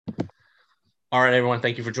All right, everyone.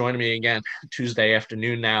 Thank you for joining me again. Tuesday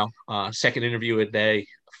afternoon now. Second interview of the day.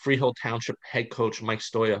 Freehold Township head coach Mike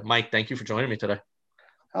Stoia. Mike, thank you for joining me today.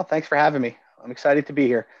 Oh, thanks for having me. I'm excited to be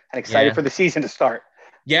here and excited Yeah. for the season to start.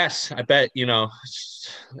 Yes, I bet,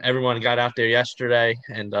 everyone got out there yesterday,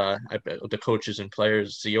 and I bet the coaches and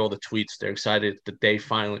players see all the tweets. They're excited the day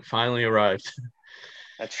finally arrived.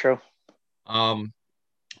 That's true. Um,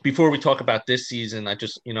 Before we talk about this season, I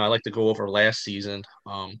like to go over last season.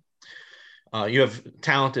 You have a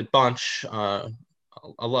talented bunch.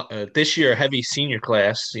 A lot this year, heavy senior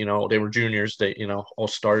class. They were juniors. They all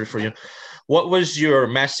started for you. What was your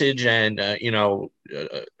message and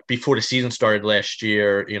before the season started last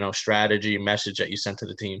year? Strategy message that you sent to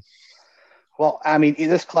the team. Well, I mean,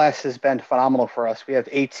 this class has been phenomenal for us. We have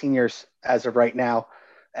 8 seniors as of right now,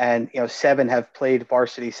 and seven have played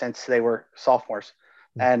varsity since they were sophomores.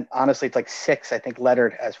 And honestly, it's like six, I think,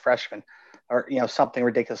 lettered as freshmen, or something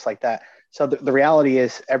ridiculous like that. So the reality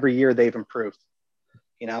is, every year they've improved.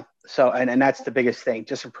 So and that's the biggest thing,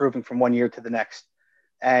 just improving from one year to the next.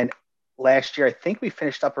 And last year, I think we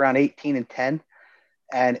finished up around 18-10,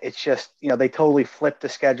 and it's just they totally flipped the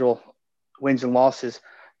schedule, wins and losses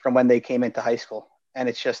from when they came into high school. And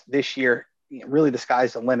it's just this year, really the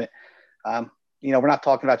sky's the limit. We're not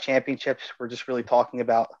talking about championships. We're just really talking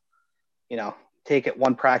about you know take it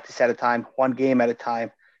one practice at a time, one game at a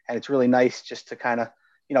time. And it's really nice just to kind of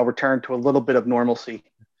return to a little bit of normalcy,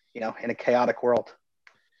 in a chaotic world.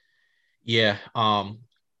 Yeah.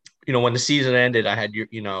 When the season ended, I had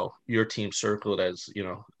your team circled as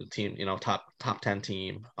the team top 10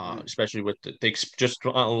 team, Mm. especially with just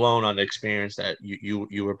alone on the experience that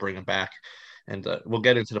you were bringing back, and we'll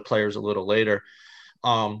get into the players a little later.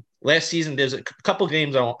 Last season, there's a couple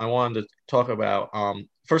games I wanted to talk about.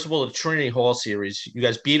 First of all, the Trinity Hall series, you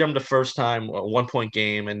guys beat them the first time, a 1 point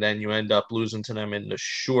game, and then you end up losing to them in the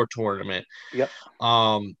shore tournament. Yep.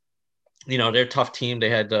 Um, they're a tough team. They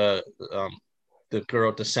had the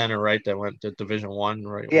girl at the center, right? That went to Division 1,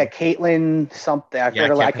 right? Yeah, Caitlin something. I Yeah, I forget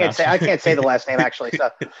her. can't I can't pronounce say. I it. can't say the last name actually.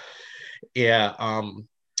 So Yeah.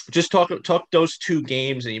 Just talk those two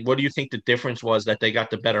games, and what do you think the difference was that they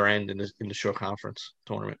got the better end in the short conference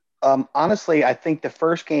tournament? honestly, I think the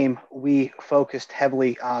first game we focused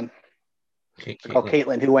heavily on the girl Caitlin.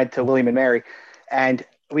 Caitlin, who went to William and Mary, and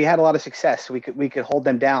we had a lot of success. We could hold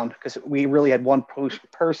them down because we really had one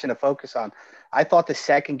person to focus on. I thought the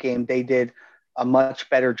second game they did a much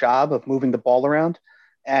better job of moving the ball around,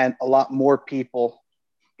 and a lot more people.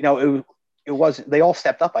 It wasn't. They all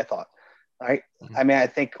stepped up. I thought. Right. Mhm. I mean, I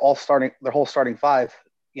think all starting their whole starting five,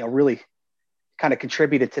 really kind of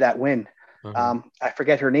contributed to that win. Uh-huh. I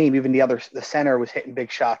forget her name. Even the center was hitting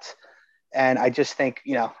big shots, and I just think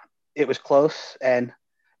it was close, and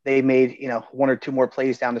they made one or two more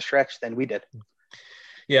plays down the stretch than we did.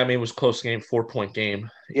 Yeah, I mean it was a close game, 4 point game.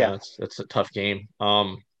 Yeah. That's a tough game.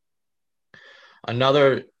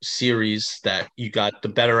 Another series that you got the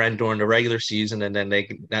better end during the regular season, and then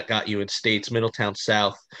that got you in states, Middletown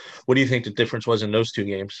South. What do you think the difference was in those two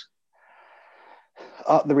games?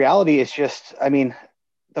 The reality is just, I mean,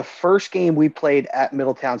 the first game we played at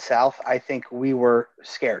Middletown South, I think we were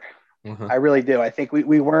scared. Uh-huh. I really do. I think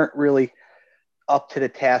we weren't really up to the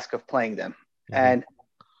task of playing them. Hmm. And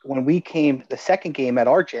when we came the second game at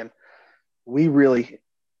our gym, we really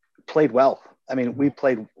played well. I mean, we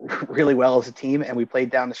played really well as a team, and we played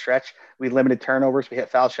down the stretch. We limited turnovers, we hit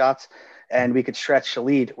foul shots, and we could stretch the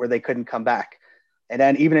lead where they couldn't come back. And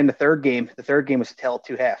then even in the third game was a tale of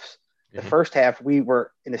two halves. The Hmm. first half, we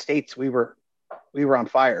were in the states, we were on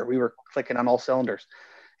fire. We were clicking on all cylinders.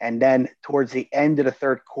 And then towards the end of the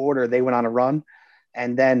third quarter, they went on a run.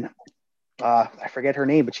 And then I forget her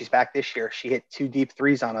name, but she's back this year. She hit two deep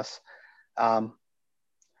threes on us, um,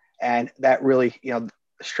 and that really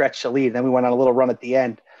stretched the lead. Then we went on a little run at the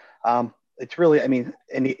end. It's really, I mean,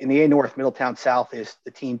 in the A North, Middletown South is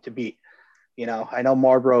the team to beat. I know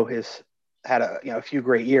Marlboro has had a few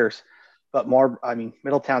great years, but I mean,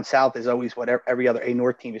 Middletown South is always what every other A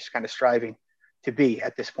North team is kind of striving to be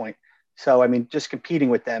at this point. So I mean, just competing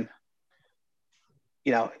with them,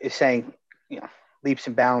 is saying leaps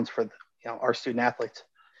and bounds for our student athletes.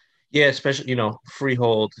 Yeah, especially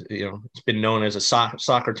Freehold. It's been known as a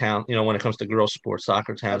soccer town. When it comes to girls' sports,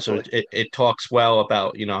 soccer town. So Absolutely. it talks well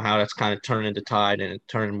about how that's kind of turned into tide and it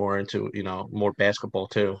turned more into more basketball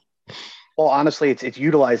too. Well, honestly, it's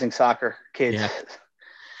utilizing soccer kids,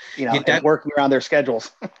 Yeah, yeah, and working around their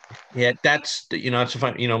schedules. that's it's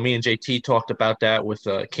fun. Me and JT talked about that with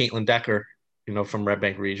Caitlin Decker, from Red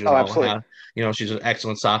Bank Oh, Regional. absolutely. How, she's an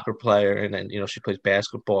excellent soccer player, and then, she plays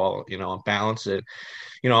basketball, and balance it.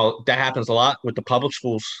 That happens a lot with the public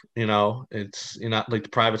schools. It's not like the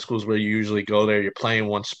private schools where you usually go there, you're playing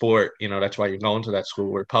one sport, that's why you're going to that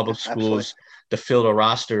school. Where public Absolutely. schools, to fill the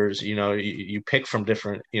rosters, you pick from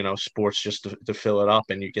different, sports just to fill it up,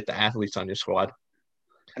 and you get the athletes on your squad.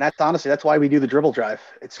 And that's honestly, that's why we do the dribble drive.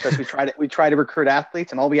 It's because we try to recruit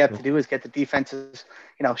athletes, and all we have to do is get the defense's,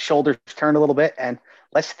 shoulders turned a little bit and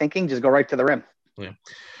less thinking, just go right to the rim. Yeah.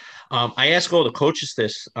 I ask all the coaches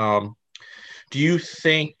this. Do you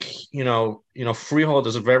think, Freehold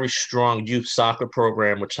is a very strong youth soccer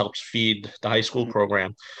program, which helps feed the high school Mhm.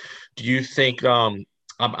 program? Do you think,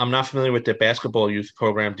 I'm not familiar with the basketball youth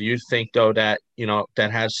program. Do you think, though, that,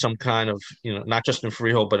 that has some kind of, not just in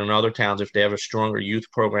Freehold, but in other towns, if they have a stronger youth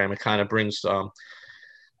program, it kind of brings um,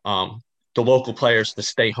 the local players to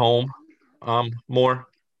stay home more?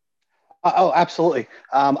 Oh, absolutely.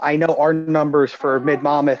 I know our numbers for Mid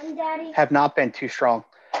Monmouth have not been too strong,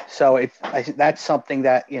 so that's something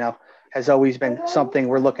that has always been something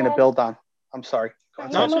we're looking to build on. I'm sorry. Go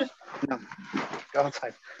No, inside. it's good. No, go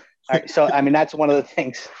inside. All right. So I mean, that's one of the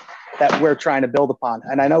things that we're trying to build upon.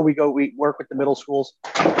 And I know we work with the middle schools.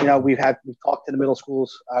 We've talked to the middle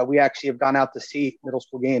schools. We actually have gone out to see middle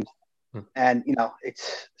school games, and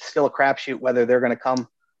it's still a crapshoot whether they're going to come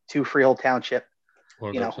to Freehold Township,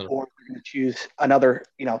 Or go to or they're going to choose another,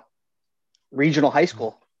 regional high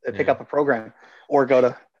school to pick yeah, up a program, or go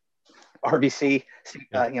to RBC,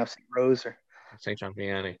 yeah, St. Rose or St. John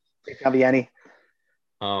Vianney. St. Vianney.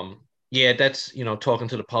 Yeah, that's, talking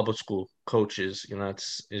to the public school coaches,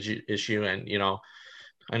 that's issue. And,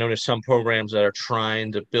 I know there's some programs that are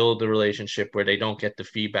trying to build the relationship where they don't get the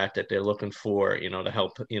feedback that they're looking for, to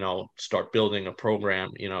help, start building a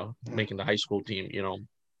program, making the high school team,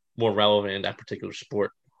 more relevant in that particular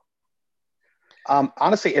sport.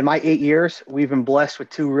 Honestly, in my 8 years, we've been blessed with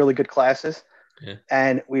two really good classes, Yeah.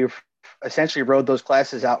 and we've essentially rode those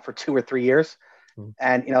classes out for 2 or 3 years. Mhm.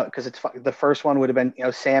 And because it's the first one would have been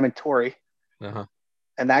Sam and Tori, Uh-huh.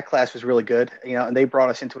 and that class was really good. And they brought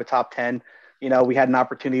us into a top 10. We had an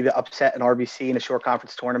opportunity to upset an RBC in a short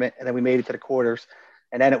conference tournament, and then we made it to the quarters.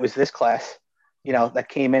 And then it was this class, that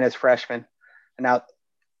came in as freshmen, and now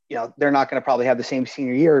they're not going to probably have the same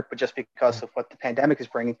senior year, but just because of what the pandemic is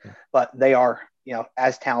bringing, but they are,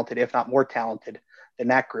 as talented, if not more talented than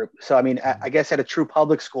that group. So, I mean, I guess at a true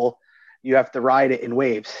public school, you have to ride it in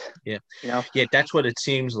waves, Yeah. you know? Yeah, that's what it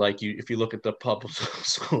seems like. If you look at the public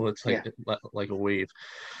school, it's Yeah. like a wave.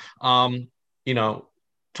 Um, you know,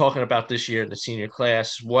 Talking about this year in the senior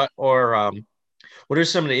class, what are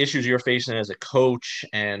some of the issues you're facing as a coach,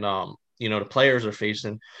 and the players are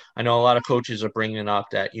facing? I know a lot of coaches are bringing up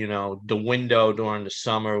that, the window during the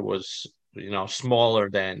summer was, smaller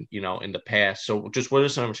than, in the past. So just what are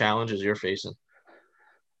some challenges you're facing?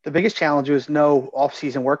 The biggest challenge was no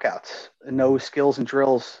off-season workouts, no skills and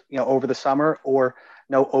drills, over the summer, or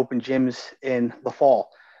no open gyms in the fall.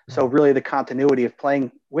 So really, the continuity of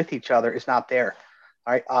playing with each other is not there.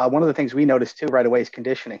 All right. One of the things we noticed too right away is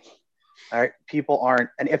conditioning. All right. People aren't,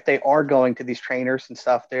 and if they are going to these trainers and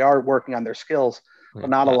stuff, they are working on their skills, Yeah, but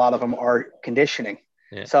not a not, lot of them are conditioning.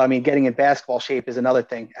 yeah. So, I mean, getting in basketball shape is another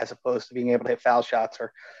thing as opposed to being able to hit foul shots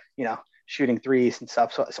or, shooting threes and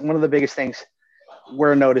stuff. So one of the biggest things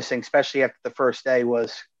we're noticing, especially after the first day,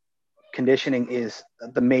 was conditioning is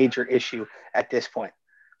the major issue at this point.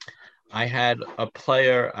 I had a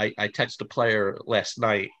player, I texted a player last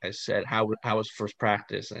night. I said, how was first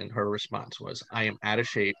practice? And her response was, I am out of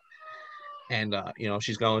shape. And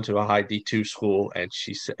she's going to a high D2 school, and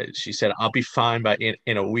she said I'll be fine by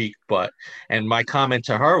in a week. And my comment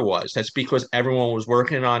to her was, that's because everyone was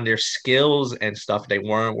working on their skills and stuff. They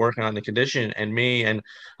weren't working on the condition. And me and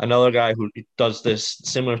another guy who does this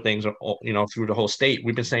similar things, through the whole state,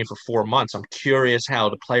 we've been saying for 4 months, I'm curious how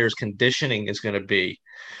the players conditioning is going to be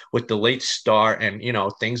with the late start, and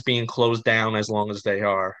things being closed down as long as they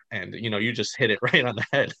are. And you just hit it right on the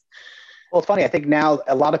head. Well, it's funny. I think now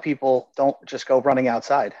a lot of people don't just go running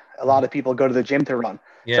outside. A lot of people go to the gym to run. So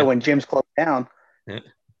Yeah. when gyms close down, Yeah.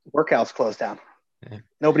 workouts close down. Yeah.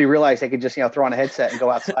 Nobody realized they could just throw on a headset and go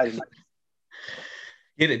outside. And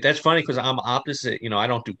Yeah, that's funny because I'm opposite. I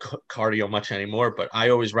don't do cardio much anymore, but I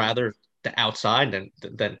always rather the outside than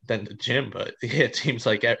the gym. But yeah, it seems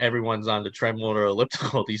like everyone's on the treadmill or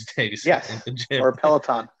elliptical these days in yes, the gym. or a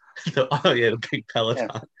Peloton. Oh yeah, the big Yeah. Peloton.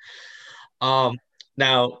 Um,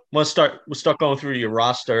 Now we'll start going through your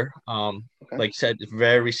roster. Okay. Like you said, it's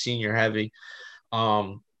very senior heavy.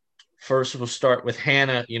 Um, First we'll start with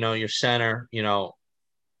Hannah. Your center.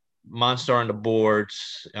 Monster on the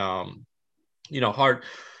boards. Hard.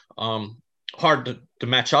 hard to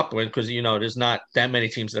match up with because there's not that many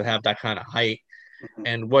teams that have that kind of height. Mhm.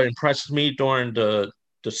 And what impressed me during the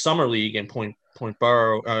summer league in Point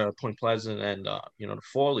Borough, Point Pleasant, and the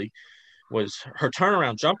fall league was her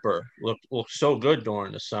turnaround jumper looked so good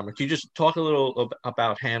during the summer. Can you just talk a little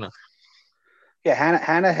about Hannah? Yeah,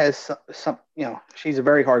 Hannah has some, she's a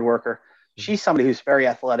very hard worker. Mhm. She's somebody who's very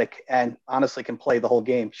athletic and honestly can play the whole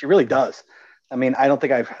game. She really does. I mean,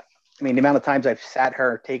 the amount of times I've sat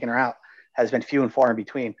her, taken her out has been few and far in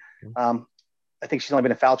between. Um, I think she's only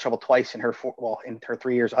been in foul trouble twice in her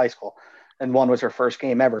 3 years of high school, and one was her first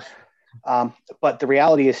game ever. But the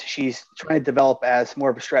reality is she's trying to develop as more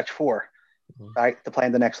of a stretch four, Mhm. right, to play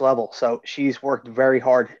in the next level. So she's worked very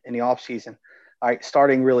hard in the off season, all right,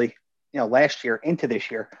 starting really, last year into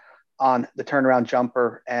this year on the turnaround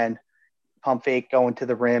jumper and pump fake going to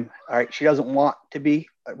the rim. All right, she doesn't want to be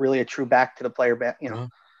really a true back to the player, Uh-huh.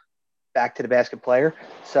 back to the basket player.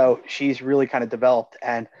 So she's really kind of developed,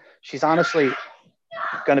 and she's honestly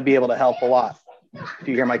going to be able to help a lot. If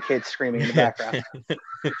you hear my kids screaming in the background.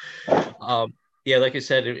 um, yeah, like I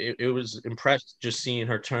said, it was impressed just seeing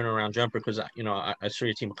her turnaround jumper because I saw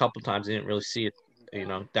your team a couple times. I didn't really see it,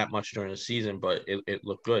 that much during the season, but it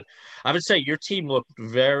looked good. I would say your team looked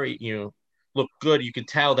very, looked good. You could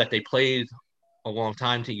tell that they played a long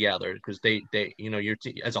time together because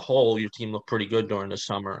as a whole, your team looked pretty good during the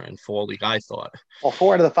summer and fall league, I thought. Well,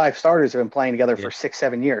 4 out of the 5 starters have been playing together Yeah. for 6,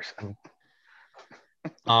 7 years. So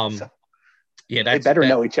Um, yeah, they that's better that.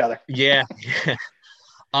 know each other. Yeah.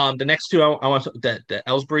 The next two I want the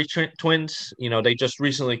Ellsbury twins. They just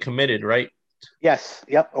recently committed, right? Yes.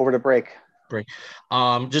 Yep. Over the break. Great.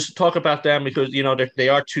 Just talk about them because they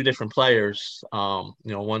are two different players. One's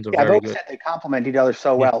a Yeah, I've very always good. said they complement each other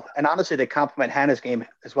so Yeah, well, and honestly, they complement Hannah's game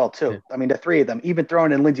as well yeah, too. I mean, the three of them, even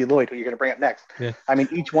throwing in Lindsay Lloyd, who you're going to bring up next. yeah. I mean,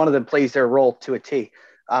 each one of them plays their role to a T.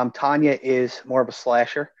 Tanya is more of a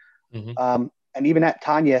slasher, Hmm. and even that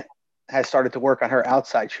Tanya has started to work on her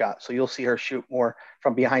outside shot, so you'll see her shoot more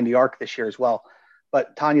from behind the arc this year as well.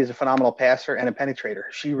 But Tanya is a phenomenal passer and a penetrator.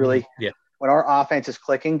 She Hmm. really, Yeah, when our offense is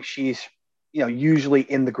clicking, she's usually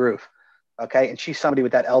in the groove. Okay, and she's somebody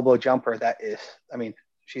with that elbow jumper that is, I mean,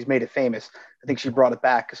 she's made it famous. I think she brought it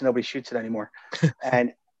back because nobody shoots it anymore.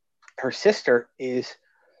 And her sister is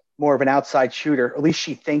more of an outside shooter. At least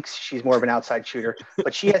she thinks she's more of an outside shooter,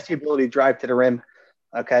 but she has the ability to drive to the rim.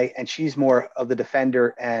 Okay, and she's more of the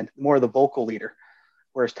defender and more of the vocal leader,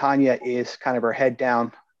 whereas Tanya is kind of her head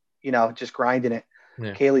down, just grinding it.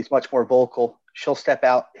 yeah, Kaylee's much more vocal. She'll step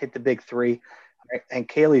out, hit the big three, right? And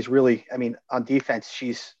Kaylee's really, I mean, on defense,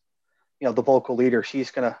 she's the vocal leader.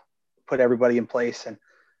 She's going to put everybody in place and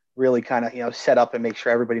really kind of set up and make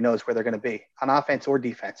sure everybody knows where they're going to be on offense or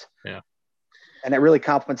defense. yeah, And that really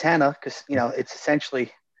complements Hannah because it's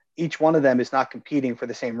essentially each one of them is not competing for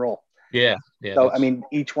the same role. yeah, yeah. So I That's mean,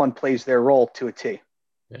 each one plays their role to a T.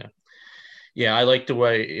 yeah, yeah. I like the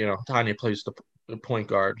way Tanya plays the point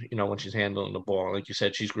guard. When she's handling the ball, like you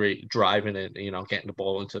said, she's great driving it. Getting the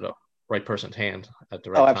ball into the right person's hand at the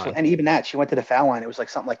Oh, right time. absolutely. And even that, she went to the foul line. It was like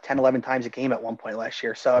something like 10, 11 times a game at one point last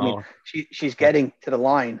year. So, I mean, Oh, she's getting to the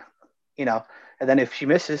line, you know, and then if she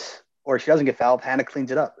misses or she doesn't get fouled, Hannah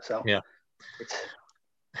cleans it up. So yeah, it's,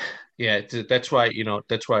 yeah. That's why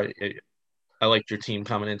I liked your team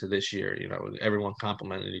coming into this year. Everyone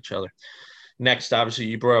complimented each other. Next, obviously,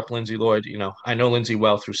 you brought up Lindsay Lloyd. I know Lindsay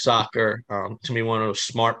well through soccer. To me, one of those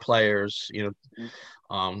smart players. Good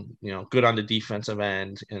on the defensive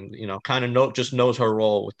end, and kind of just knows her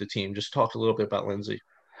role with the team. Just talk a little bit about Lindsay.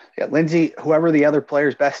 yeah, Lindsay, whoever the other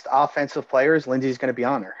player's best offensive player is, Lindsay's going to be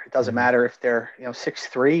on her. It doesn't Mm-hmm. matter if they're,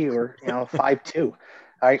 6'3" or, 5'2". All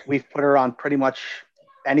right. We've put her on pretty much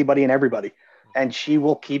anybody and everybody, and she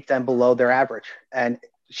will keep them below their average. And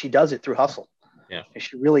she does it through hustle. Yeah, And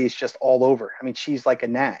she really is just all over. I mean, she's like a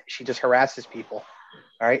gnat. She just harasses people.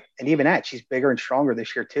 All right. And even that, she's bigger and stronger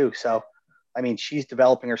this year, too. So, I mean, she's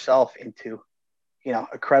developing herself into,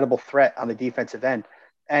 a credible threat on the defensive end.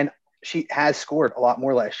 And she has scored a lot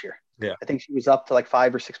more last year. yeah, I think she was up to like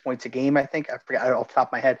 5 or 6 points a game, I think. I forget off the top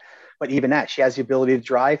of my head. But even that, she has the ability to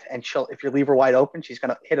drive, and if you leave her wide open, she's going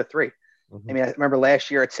to hit a three. mm-hmm. I mean, I remember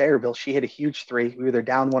last year at Sayreville, she hit a huge three. We were either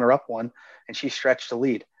down one or up one, and she stretched the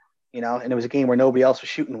lead, and it was a game where nobody else was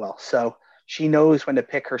shooting well. So she knows when to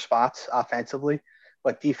pick her spots offensively,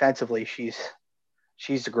 but defensively, she's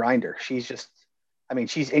the grinder. She's just, I mean,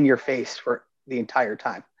 she's in your face for the entire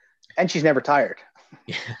time, and she's never tired.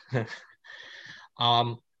 Yeah.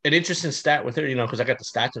 An interesting stat with her, because I got the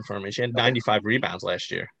stats in front of me. She had Okay. 95 rebounds last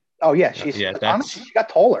year. Oh yeah, she's Yeah, honestly she got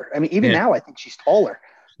taller. I mean, even yeah, now I think she's taller.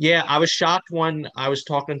 Yeah, I was shocked when I was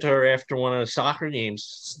talking to her after one of the soccer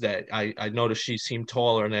games that I noticed she seemed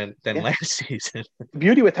taller than Yeah. last season. The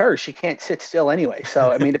beauty with her, she can't sit still anyway.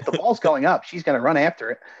 So I mean, if the ball's going up, she's going to run after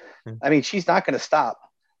it. I mean, she's not going to stop.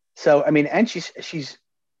 So I mean, and she's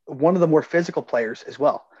one of the more physical players as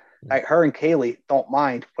well. Right? Her and Kaylee don't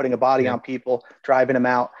mind putting a body Yeah. on people, driving them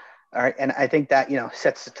out. All right, and I think that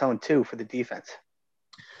sets the tone too for the defense.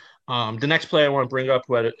 The next player I want to bring up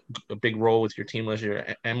who had a big role with your team last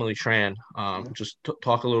year, Emily Tran. Just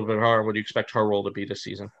talk a little bit of her. What do you expect her role to be this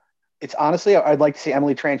season? It's honestly, I'd like to see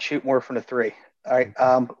Emily Tran shoot more from the three. All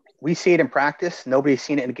right, we see it in practice. Nobody's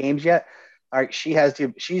seen it in the games yet. All right,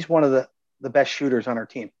 she's one of the best shooters on our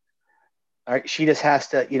team. All right, she just has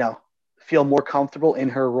to feel more comfortable in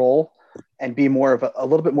her role and be more of a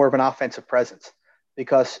little bit more of an offensive presence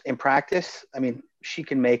because in practice, I mean, she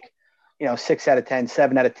can make 6 out of 10,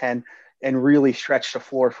 7 out of 10, and really stretch the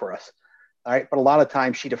floor for us. All right. But a lot of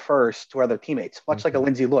times she defers to other teammates, much like a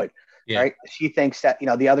Lindsay Lloyd. All Yeah. right. She thinks that,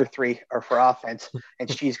 the other three are for offense and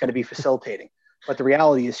she's going to be facilitating. But the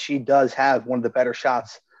reality is she does have one of the better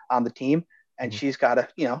shots on the team. And she's got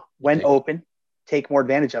to, when open, take more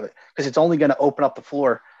advantage of it because it's only going to open up the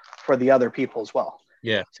floor for the other people as well.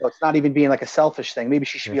 Yeah. So it's not even being like a selfish thing. Maybe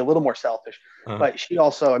she should be a little more selfish. But she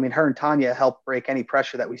also, I mean, her and Tanya help break any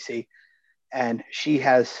pressure that we see. And she's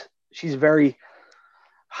very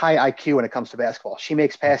high IQ when it comes to basketball. She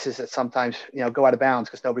makes passes that sometimes go out of bounds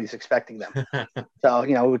because nobody's expecting them.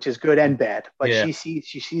 So which is good and bad. But Yeah. she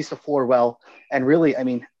sees the floor well, and really, I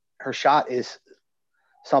mean, her shot is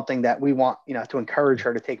something that we want to encourage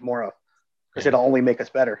her to take more of because it'll only make us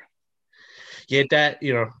better. Yeah, that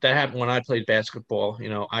happened when I played basketball.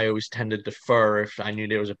 I always tended to defer if I knew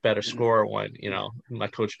there was a better scorer when, my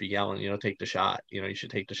coach be yelling, take the shot. You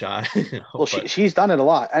should take the shot. Well, but she's done it a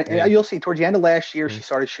lot. And you'll see towards the end of last year, she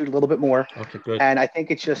started shooting a little bit more. Okay, good. And I think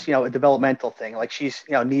it's just, a developmental thing. Like she's,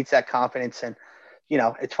 needs that confidence. And,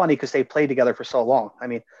 it's funny because they played together for so long. I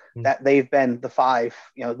mean, that they've been the five,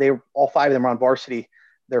 they all five of them are on varsity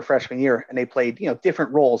their freshman year and they played,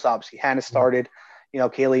 different roles. Obviously Hannah started,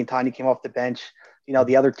 Kaylee and Tanya came off the bench.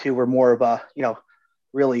 The other two were more of a,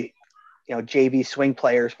 really, JV swing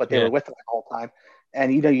players, but they were with them the whole time.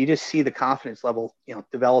 And, you just see the confidence level,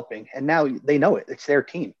 developing. And now they know it. It's their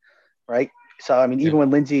team, right? So, I mean, even when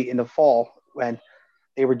Lindsay in the fall, when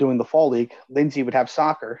they were doing the fall league, Lindsay would have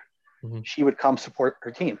soccer. She would come support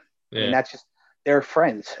her team. I mean, that's just, they're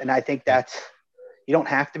friends. And I think you don't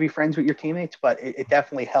have to be friends with your teammates, but it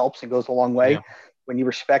definitely helps and goes a long way when you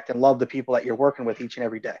respect and love the people that you're working with each and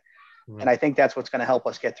every day. And I think that's what's going to help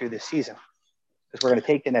us get through this season because we're going to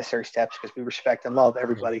take the necessary steps because we respect and love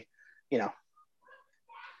everybody,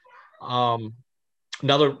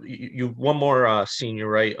 Another one more senior,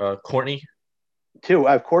 right? Courtney. Two.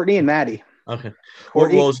 I have Courtney and Maddie. Okay.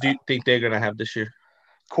 Courtney, what roles do you think they're gonna have this year?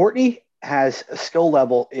 Courtney has a skill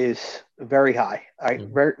level is very high. Right,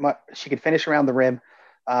 very much. She can finish around the rim,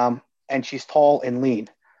 and she's tall and lean.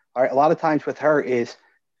 All right, a lot of times with her is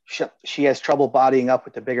she has trouble bodying up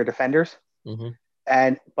with the bigger defenders,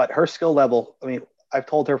 but her skill level. I mean, I've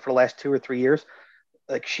told her for the last 2 or 3 years,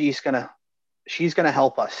 like she's gonna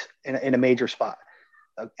help us in a major spot,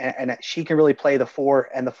 and she can really play the 4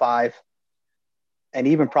 and the 5, and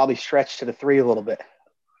even probably stretch to the 3 a little bit.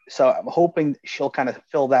 So I'm hoping she'll kind of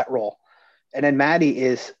fill that role. And then Maddie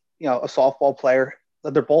is, a softball player.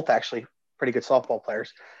 They're both actually pretty good softball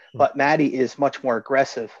players, but Maddie is much more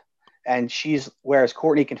aggressive, and whereas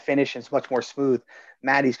Courtney can finish and it's much more smooth.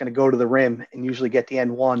 Maddie's going to go to the rim and usually get the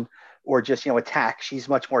end one or just attack. She's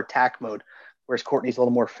much more attack mode, whereas Courtney's a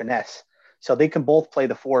little more finesse. So they can both play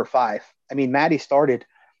the 4 or 5. I mean, Maddie started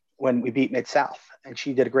when we beat Mid South, and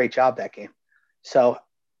she did a great job that game. So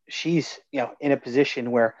she's in a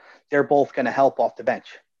position where they're both going to help off the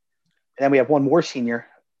bench. And then we have one more senior,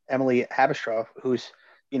 Emily Habestraw, who's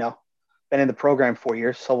been in the program 4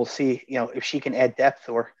 years. So we'll see if she can add depth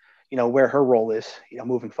or where her role is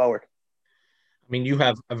moving forward. I mean, you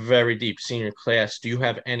have a very deep senior class. Do you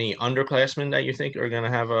have any underclassmen that you think are going to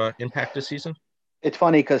have an impact this season? It's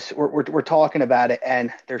funny because we're talking about it,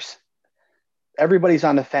 and everybody's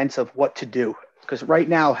on the fence of what to do. Because right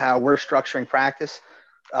now, how we're structuring practice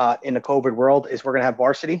in the COVID world is we're going to have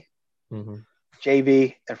varsity,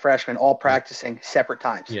 JV, and freshmen all practicing separate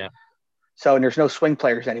times. Yeah. So, and there's no swing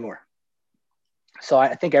players anymore. So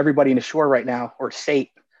I think everybody in the shore right now, or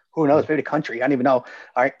state, who knows, maybe the country, I don't even know,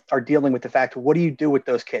 are dealing with the fact of what do you do with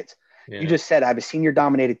those kids? You just said I have a senior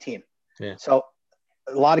dominated team. So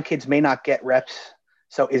a lot of kids may not get reps.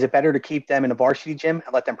 So is it better to keep them in a varsity gym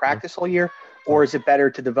and let them practice all year? Or is it better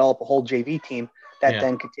to develop a whole JV team that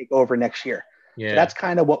then could take over next year? So Yeah. that's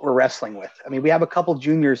kind of what we're wrestling with. I mean, we have a couple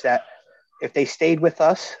juniors that if they stayed with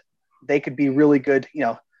us, they could be really good,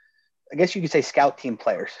 I guess you could say scout team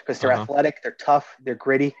players because they're Uh-huh. athletic, they're tough, they're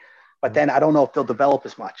gritty. But then I don't know if they'll develop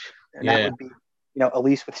as much. And that Yeah. would be,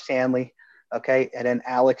 Elise with Stanley, okay, and then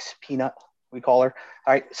Alex Peanut, we call her.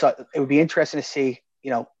 All right, so it would be interesting to see.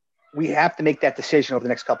 We have to make that decision over the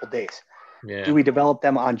next couple of days. Do Yeah. we develop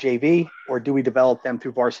them on JV or do we develop them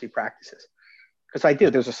through varsity practices? Because I do.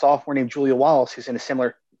 There's a sophomore named Julia Wallace who's in a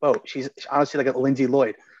similar boat. She's honestly like a Lindsay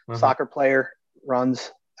Lloyd, Uh-huh. soccer player,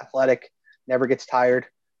 runs, athletic, never gets tired.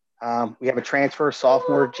 We have a transfer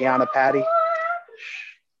sophomore, Gianna Patty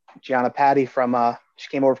from she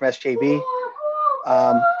came over from SJV,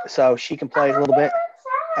 so she can play a little bit.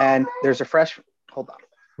 And there's a freshman. Hold on,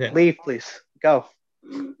 Yeah. leave please. Go.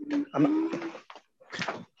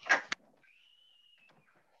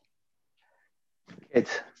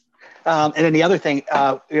 Kids. And then the other thing,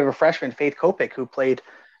 we have a freshman, Faith Kopik, who played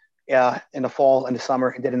in the fall and the summer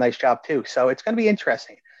and did a nice job too. So it's going to be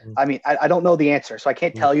interesting. I mean, I don't know the answer, so I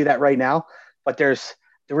can't tell you that right now. But there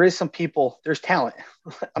is some people. There's talent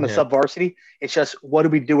on the Yeah. sub varsity. It's just what do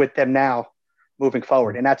we do with them now, moving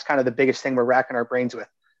forward, and that's kind of the biggest thing we're racking our brains with.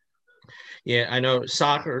 Yeah, I know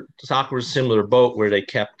soccer was a similar boat where they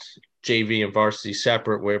kept JV and varsity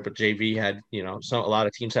separate but JV had, a lot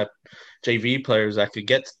of teams have JV players that could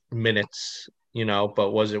get minutes,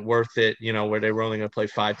 but was it worth it, where they were only going to play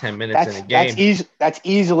 5-10 minutes in a That's game? easy. That's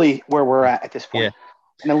easily where we're at this Yeah. point.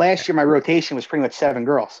 And then last year, my rotation was pretty much 7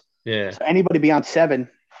 girls. Yeah. So anybody beyond 7,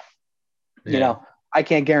 Yeah. I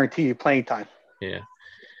can't guarantee you playing time. Yeah.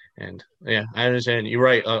 And yeah, I understand. You're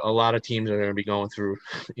right. A lot of teams are going to be going through,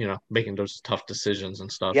 making those tough decisions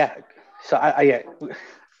and stuff. Yeah. So yeah,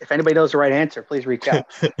 if anybody knows the right answer, please reach out.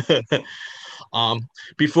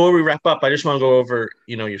 Before we wrap up, I just want to go over,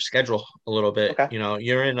 your schedule a little bit. Okay.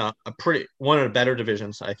 You're in a pretty one of the better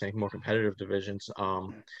divisions, I think, more competitive divisions.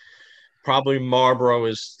 Probably Marlboro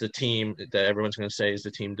is the team that everyone's going to say is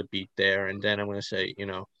the team to beat there, and then I'm going to say,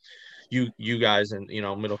 you guys in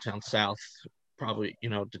Middletown South, probably the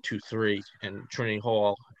 2-3, and Trinity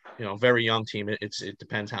Hall, very young team. It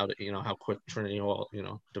depends how quick Trinity Hall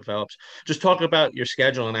develops. Just talk about your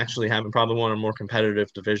schedule and actually having probably one of the more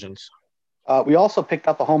competitive divisions. We also picked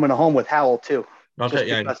up a home and a home with Howell too, Okay, just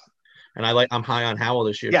yeah, because. and I'm high on Howell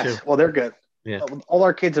this year too. Yes, well, they're good. Yeah, All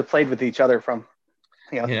our kids have played with each other from,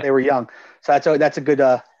 yeah, they were young, so that's a good.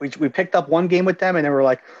 We picked up one game with them, and then we're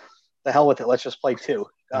like, the hell with it, let's just play 2.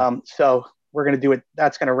 So we're gonna do it.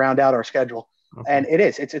 That's gonna round out our schedule, okay. and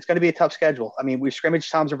it's gonna be a tough schedule. I mean, we scrimmage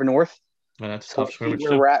Toms River North, That's so tough we'll see scrimmage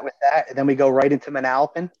where too. we're at with that, and then we go right into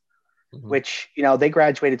Manalapan, Mm-hmm. which they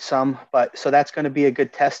graduated some, but so that's going to be a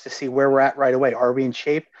good test to see where we're at right away. Are we in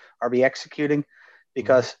shape? Are we executing?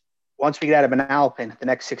 Because once we get out of Manalapan, the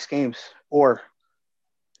next 6 games, or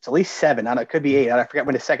it's at least 7. I don't know, it could be 8. I forget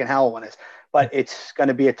when the second Howell one is, but it's going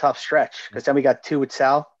to be a tough stretch because then we got 2 with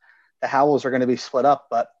South. The Howells are going to be split up,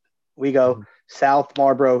 but we go South,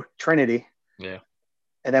 Marlboro, Trinity, Yeah,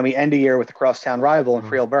 and then we end the year with the crosstown rival in mm-hmm.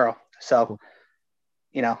 Freehold Borough. So,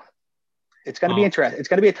 it's going to be interesting. It's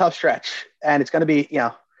going to be a tough stretch, and it's going to be,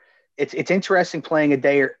 it's interesting playing a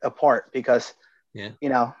day apart because, you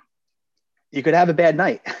could have a bad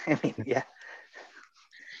night. I mean, yeah.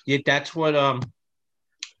 Yeah, that's what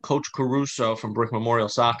Coach Caruso from Brick Memorial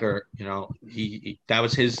Soccer, he that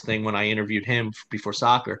was his thing when I interviewed him before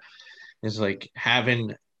soccer. Is like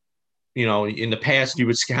having, in the past you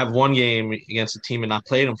would have one game against a team and not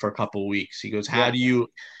play them for a couple of weeks. He goes, how do you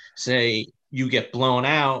say you get blown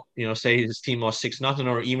out? Say his team lost 6-0,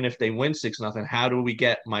 or even if they win 6-0, how do we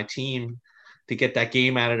get my team to get that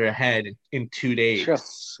game out of their head in 2 days? Sure.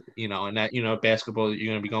 And that, basketball,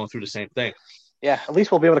 you're going to be going through the same thing. Yeah, at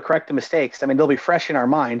least we'll be able to correct the mistakes. I mean, they'll be fresh in our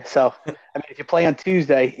mind. So, I mean, if you play on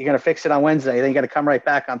Tuesday, you're going to fix it on Wednesday. Then you got to come right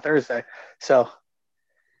back on Thursday. So,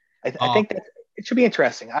 I think that it should be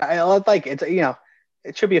interesting. I like it.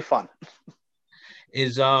 It should be fun.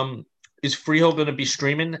 Is Freehold going to be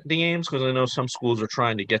streaming the games? Because I know some schools are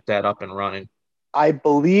trying to get that up and running. I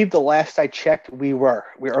believe the last I checked, or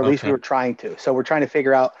at least we were trying to. So we're trying to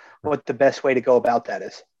figure out what the best way to go about that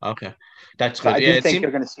is. Okay, that's good. So I do think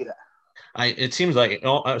you're going to see that. It seems like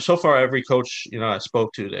so far every coach I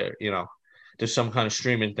spoke to there, there's some kind of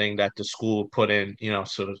streaming thing that the school put in,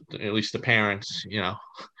 so at least the parents, Yeah,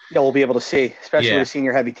 we'll be able to see, especially with a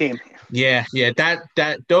senior heavy team. Yeah,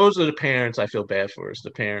 that those are the parents I feel bad for, is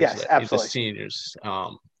the parents, yes, absolutely. the seniors.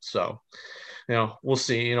 So we'll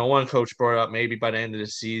see. One coach brought up maybe by the end of the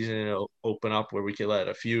season it'll open up where we could let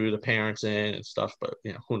a few of the parents in and stuff, but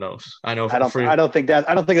who knows? I know I don't think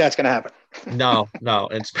that's going to happen. no,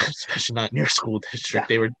 and especially not in your school Yeah. district.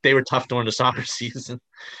 They were tough during the soccer season.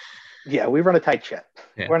 Yeah, we run a tight ship.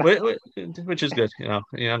 Yeah, which is good.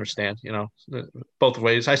 You understand. Both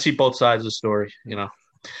ways. I see both sides of the story.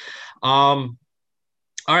 Um.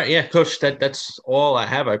 All right, yeah, Coach. That's all I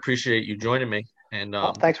have. I appreciate you joining me, and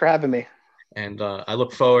Well, thanks for having me. I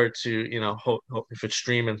look forward to hope if it's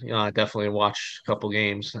streaming, I definitely watch a couple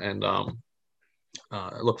games, and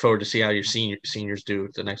I look forward to see how your seniors do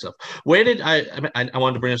the next up. Where did I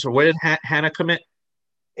wanted to bring this up? Where did Hannah commit?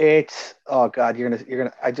 It's oh god,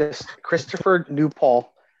 I just Christopher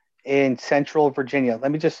Newpall in Central Virginia.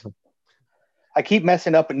 I keep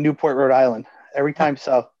messing up in Newport, Rhode Island every time.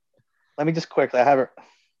 So let me just quickly. I have it.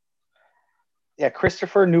 Yeah,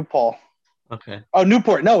 Christopher Newpall. Okay. Oh,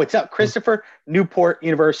 Newport. No, it's not Christopher Newport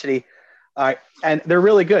University. All right, and they're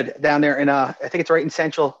really good down there I think it's right in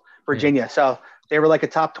Central Virginia. Yeah. So they were like a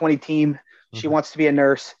top 20 team. She wants to be a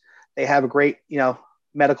nurse. They have a great,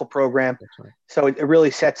 medical program. Right. So it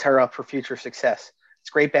really sets her up for future success. It's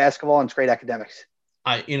great basketball and it's great academics.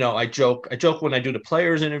 I joke when I do the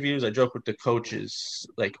players interviews. I joke with the coaches,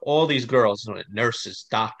 like all these girls, nurses,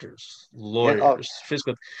 doctors, lawyers,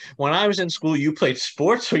 physical. When I was in school, you played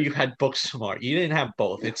sports or you had book smart. You didn't have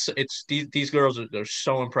both. It's these girls they're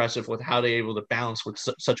so impressive with how they're able to balance with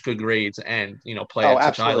such good grades and play at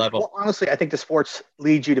such a high level. Well, honestly, I think the sports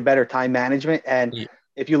leads you to better time management. And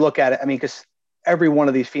if you look at it, I mean, because every one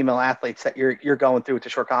of these female athletes that you're going through at the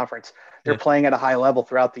short conference, they're playing at a high level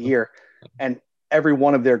throughout the year, and every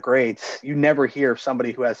one of their grades, you never hear of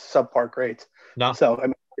somebody who has subpar grades. No. So I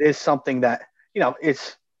mean, it is something that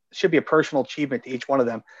should be a personal achievement to each one of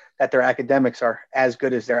them that their academics are as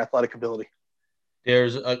good as their athletic ability.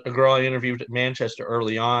 There's a girl I interviewed at Manchester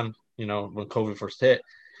early on, when COVID first hit.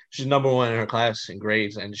 She's number one in her class in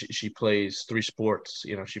grades, and she plays 3 sports.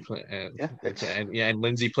 She play and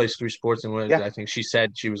Lindsay plays 3 sports, and I think she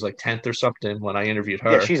said she was like 10th or something when I interviewed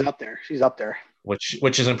her. Yeah, she's up there.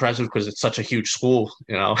 Which is impressive because it's such a huge school,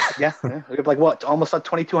 Yeah. We have almost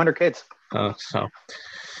 2,200 kids. All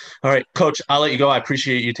right, Coach, I'll let you go. I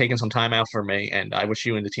appreciate you taking some time out for me, and I wish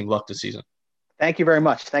you and the team luck this season. Thank you very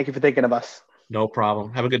much. Thank you for thinking of us. No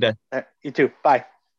problem. Have a good day. You too. Bye.